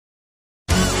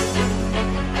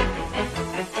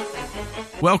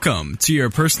Welcome to your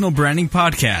personal branding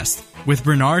podcast with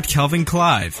Bernard Kelvin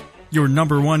Clive, your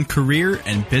 #1 career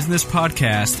and business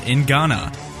podcast in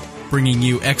Ghana, bringing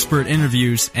you expert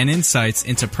interviews and insights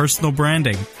into personal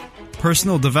branding,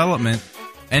 personal development,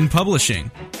 and publishing.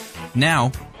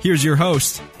 Now, here's your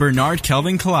host, Bernard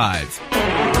Kelvin Clive.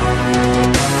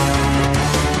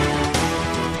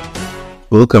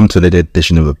 Welcome to the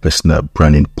edition of a personal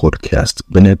branding podcast.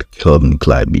 Bernard Kelvin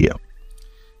Clive here.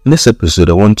 In this episode,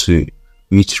 I want to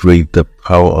reiterate the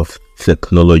power of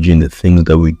technology in the things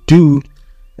that we do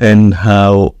and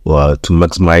how to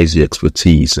maximize your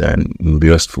expertise and be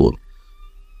useful.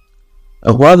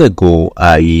 A while ago,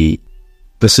 I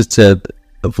visited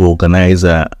a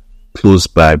Vulcanizer close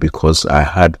by because I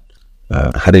had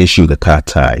an issue with the car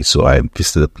tie. So I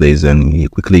visited the place and he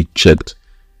quickly checked.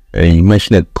 And he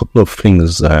mentioned a couple of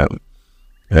things about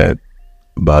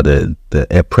the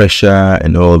air pressure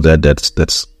and all that.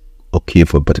 That's okay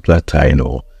for a particular tie and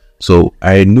all. So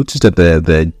I noticed that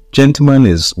the gentleman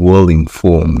is well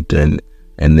informed and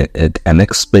an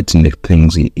expert in the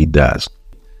things he does.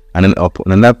 And then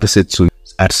upon another visit to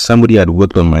at somebody had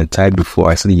worked on my tie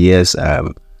before, I said yes,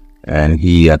 and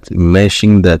he had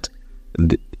mentioned that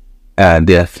there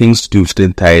are things to do with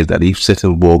certain ties that if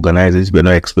certain organizers, if you're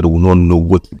not expert, will not know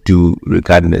what to do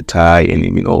regarding the tie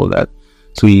and all that.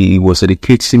 So he was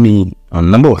educating me on a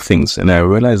number of things, and I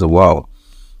realized, wow.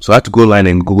 So I had to go online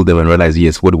and Google them and realize,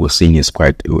 yes, what he was saying is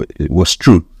it was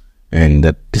true. And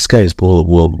that this guy is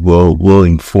well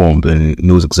informed and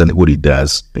knows exactly what he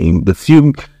does. In the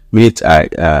few minutes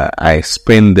I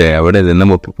spent there, I realized the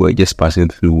number of people were just passing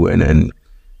through and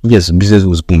yes, business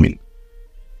was booming.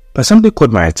 But something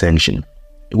caught my attention.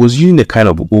 It was using the kind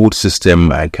of old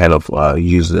system I kind of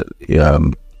used,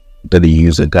 that they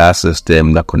use a gas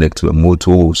system that connects to a motor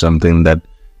or something that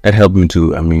helped me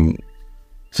to,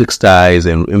 fix ties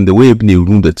and the way they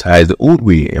room the ties, the old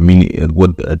way,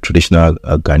 what traditional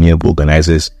Ghanaian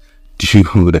Vulcanizers do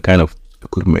with the kind of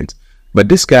equipment. But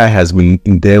this guy has been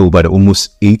in there over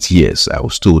almost 8 years. I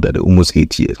was told that almost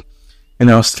 8 years. And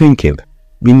I was thinking,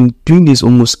 been doing this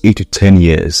almost 8 to 10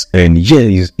 years, and yeah,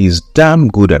 he's damn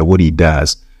good at what he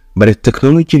does. But the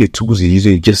technology, the tools he's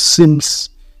using just seems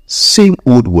same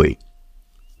old way.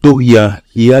 Though he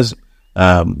has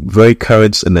very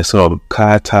current in the sort of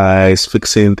car ties,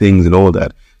 fixing things and all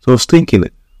that. So I was thinking,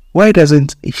 why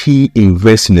doesn't he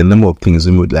invest in a number of things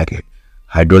like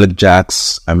hydraulic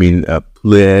jacks,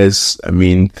 players,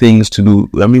 things to do,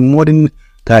 modern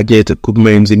gadget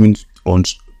equipment, on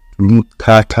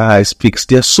car ties, fix.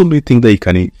 There are so many things that he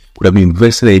could have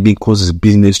invested in, even cause his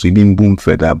business to even boom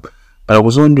further. But I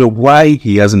was wondering why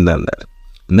he hasn't done that.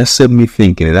 And that set me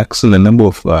thinking and asking a number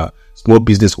of small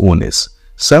business owners.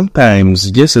 Sometimes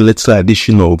just a little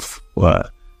addition of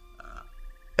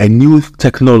a new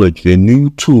technology, a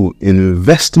new tool,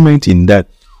 investment in that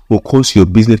will cause your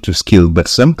business to scale. But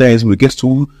sometimes we get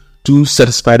too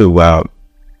satisfied with our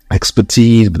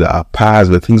expertise, with our past,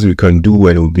 the things we can do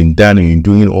and we've been done and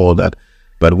doing all that.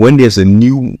 But when there's a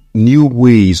new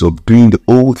ways of doing the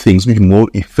old things, which more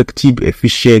effective,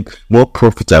 efficient, more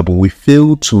profitable, we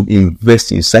fail to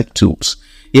invest in such tools.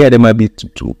 Yeah, there might be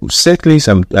certainly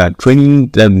some training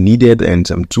that needed and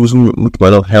some tools which might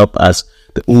not help us,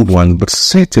 the old ones, but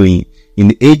certainly in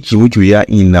the age in which we are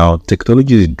in now,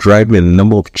 technology is driving a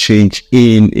number of change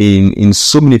in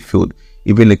so many fields,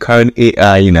 even the current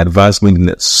AI and advancement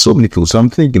in so many fields. So I'm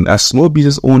thinking, as a small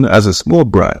business owner, as a small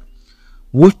brand,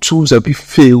 what tools have you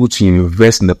failed to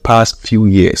invest in the past few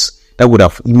years that would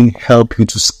have even helped you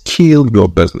to scale your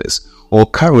business? Or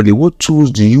currently, what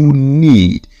tools do you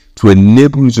need to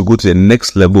enable you to go to the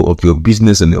next level of your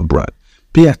business and your brand?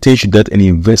 Pay attention to that and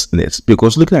invest in it.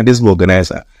 Because looking at this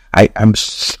organizer, I'm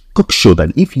sure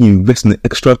that if you invest in the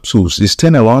extra tools, his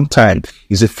turnaround time,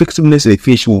 his effectiveness and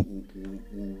efficiency will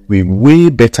be way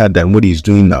better than what he's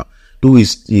doing now. Though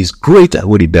he's great at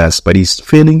what he does, but he's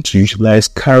failing to utilize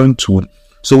current tools.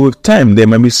 So with time, there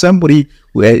might be somebody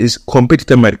who is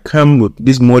competitor might come with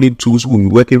these modern tools, who will be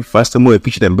working faster, more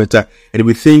efficient and better, and he'll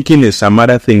be thinking there's some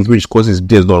other things which causes his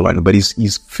business not running, but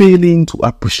he's failing to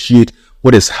appreciate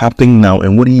what is happening now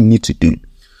and what he needs to do.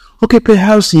 Okay,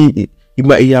 perhaps he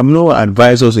might have no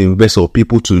advisors, investors, or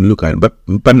people to look at, but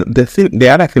the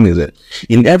other thing is that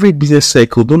in every business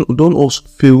cycle, don't also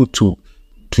fail to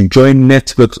join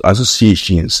networks,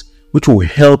 associations, which will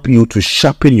help you to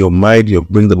sharpen your mind, your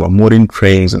brain about modern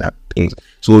trends and things.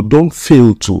 So don't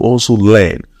fail to also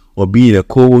learn or be in a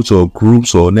cohort or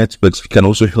groups or networks which can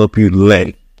also help you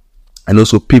learn. And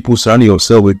also surrounding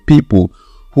yourself with people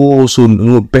who also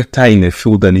know better in the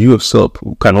field than you yourself,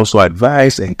 who can also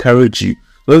advise, encourage you.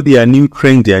 Well, there are new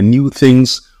trends, there are new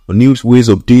things, new ways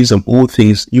of doing some old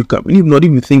things. You can not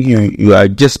even think you are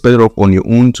just better off on your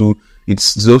own too.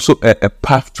 It's also a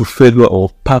path to failure or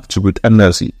path to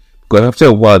redundancy. Because after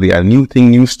a while, there are new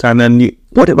things, new standard,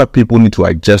 whatever people need to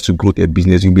adjust to grow their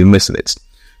business, you'll be missing it.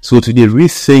 So today,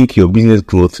 rethink your business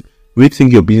growth,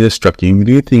 rethink your business structure. You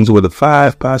do things over the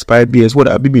past 5 years. What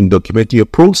have you been documenting your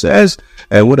process?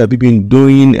 And what have you been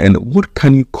doing? And what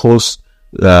can you cause?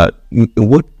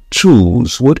 What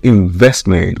tools, what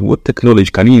investment, what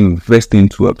technology can you invest in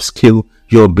to upskill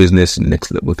your business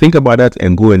next level? Think about that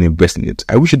and go and invest in it.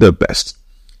 I wish you the best.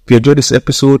 If you enjoyed this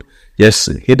episode, yes,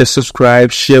 hit the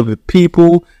subscribe, share with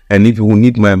people. And if you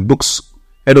need my books,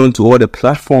 head on to all the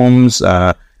platforms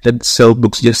that sell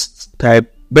books. Just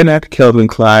type Bernard Kelvin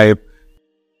Clive